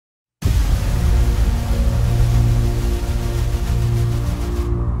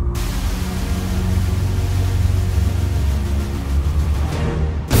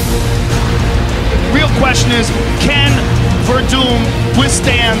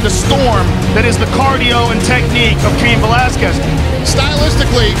the storm that is the cardio and technique of Cain Velasquez.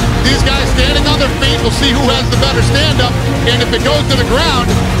 Stylistically, these guys standing on their feet will see who has the better stand-up, and if it goes to the ground,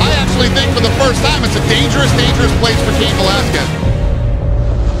 I actually think for the first time it's a dangerous, dangerous place for Cain Velasquez.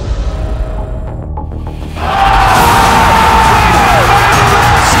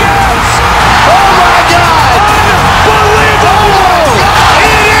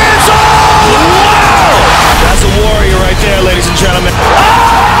 Ladies and gentlemen. Oh!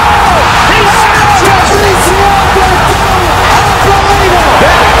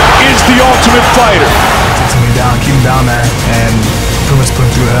 That is the ultimate fighter. Takes me down, keep him down there, and Puma's put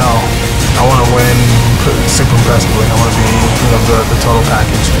him through hell. I want to win super impressively. I want to be, the total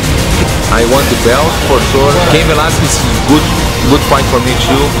package. I want the belt for sure. Cain Velasquez is good fight for me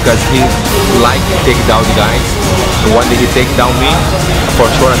too, because he like to take down the guys. And when he take down me, for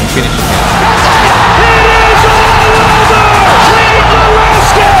sure I'm finishing him.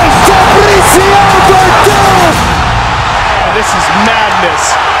 This is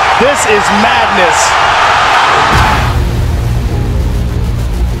madness. This is madness.